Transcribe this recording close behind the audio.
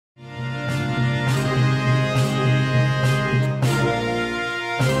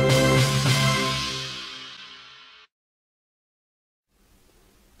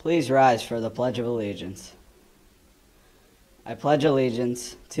Please rise for the Pledge of Allegiance. I pledge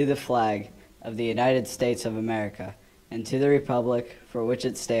allegiance to the flag of the United States of America and to the republic for which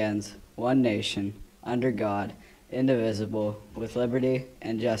it stands, one nation, under God, indivisible, with liberty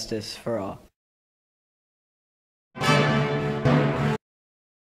and justice for all.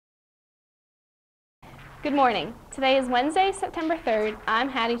 Good morning. Today is Wednesday, September 3rd. I'm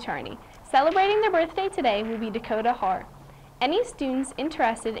Hattie Charney. Celebrating their birthday today will be Dakota Haar. Any students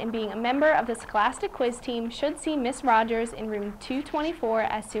interested in being a member of the Scholastic Quiz team should see Miss Rogers in room 224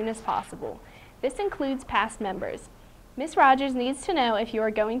 as soon as possible. This includes past members. Miss Rogers needs to know if you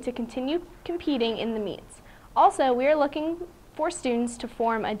are going to continue competing in the meets. Also, we are looking for students to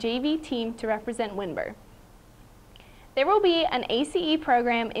form a JV team to represent Windber. There will be an ACE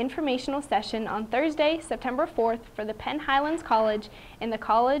program informational session on Thursday, September 4th for the Penn Highlands College in the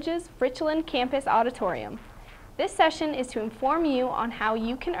college's Richland campus auditorium. This session is to inform you on how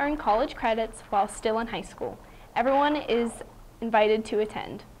you can earn college credits while still in high school. Everyone is invited to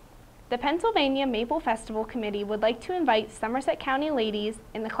attend. The Pennsylvania Maple Festival Committee would like to invite Somerset County ladies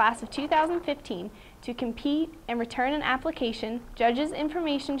in the class of 2015 to compete and return an application, judge's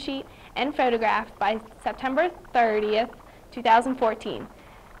information sheet, and photograph by September 30th, 2014.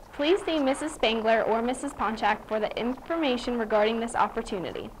 Please see Mrs. Spangler or Mrs. Ponchak for the information regarding this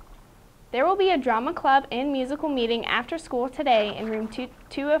opportunity. There will be a drama club and musical meeting after school today in room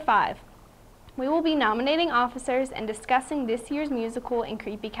 205. We will be nominating officers and discussing this year's musical in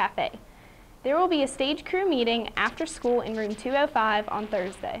Creepy Cafe. There will be a stage crew meeting after school in room 205 on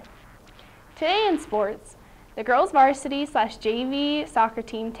Thursday. Today in sports, the girls varsity/JV soccer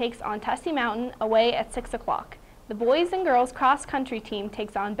team takes on Tussey Mountain away at 6 o'clock. The boys and girls cross country team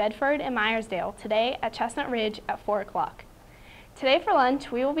takes on Bedford and Myersdale today at Chestnut Ridge at 4 o'clock. Today for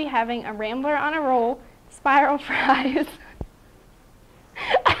lunch, we will be having a Rambler on a roll, spiral fries.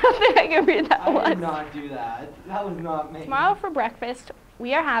 I don't think I can read that one. I did not do that. That was not me. Tomorrow for breakfast,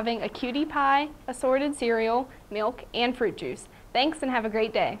 we are having a cutie pie, assorted cereal, milk, and fruit juice. Thanks and have a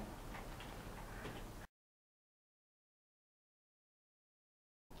great day.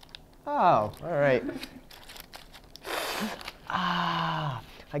 Oh, all right. I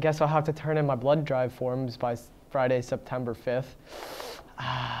guess I'll have to turn in my blood drive forms by Friday, September 5th.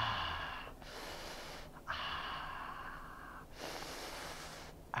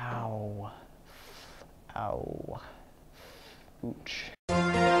 Ow. Ow. Ouch.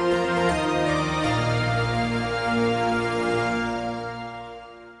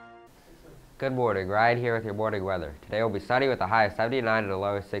 Good morning, Ryan here with your morning weather. Today will be sunny with a high of 79 and a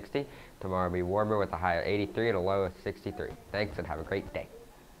low of 60. Tomorrow will be warmer with a high of 83 and a low of 63. Thanks and have a great day.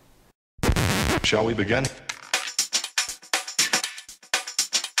 Shall we begin?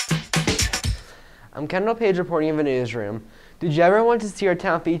 I'm Kendall Page reporting in the newsroom. Did you ever want to see our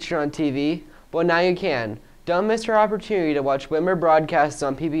town featured on TV? Well, now you can. Don't miss your opportunity to watch Windber broadcasts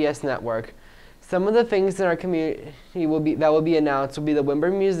on PBS Network. Some of the things in our community that will be announced will be the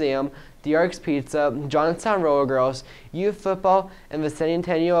Windber Museum, the Arcs Pizza, Johnstown Roller Girls, youth football, and the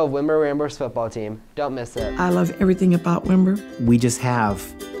centennial of Windber Ramblers football team. Don't miss it. I love everything about Windber. We just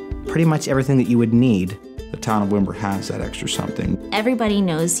have pretty much everything that you would need. The town of Windber has that extra something. Everybody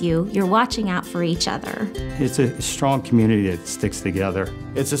knows you. You're watching out for each other. It's a strong community that sticks together.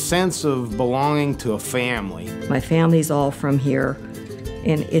 It's a sense of belonging to a family. My family's all from here,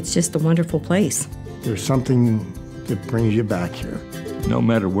 and it's just a wonderful place. There's something that brings you back here. No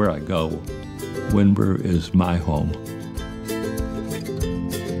matter where I go, Windber is my home.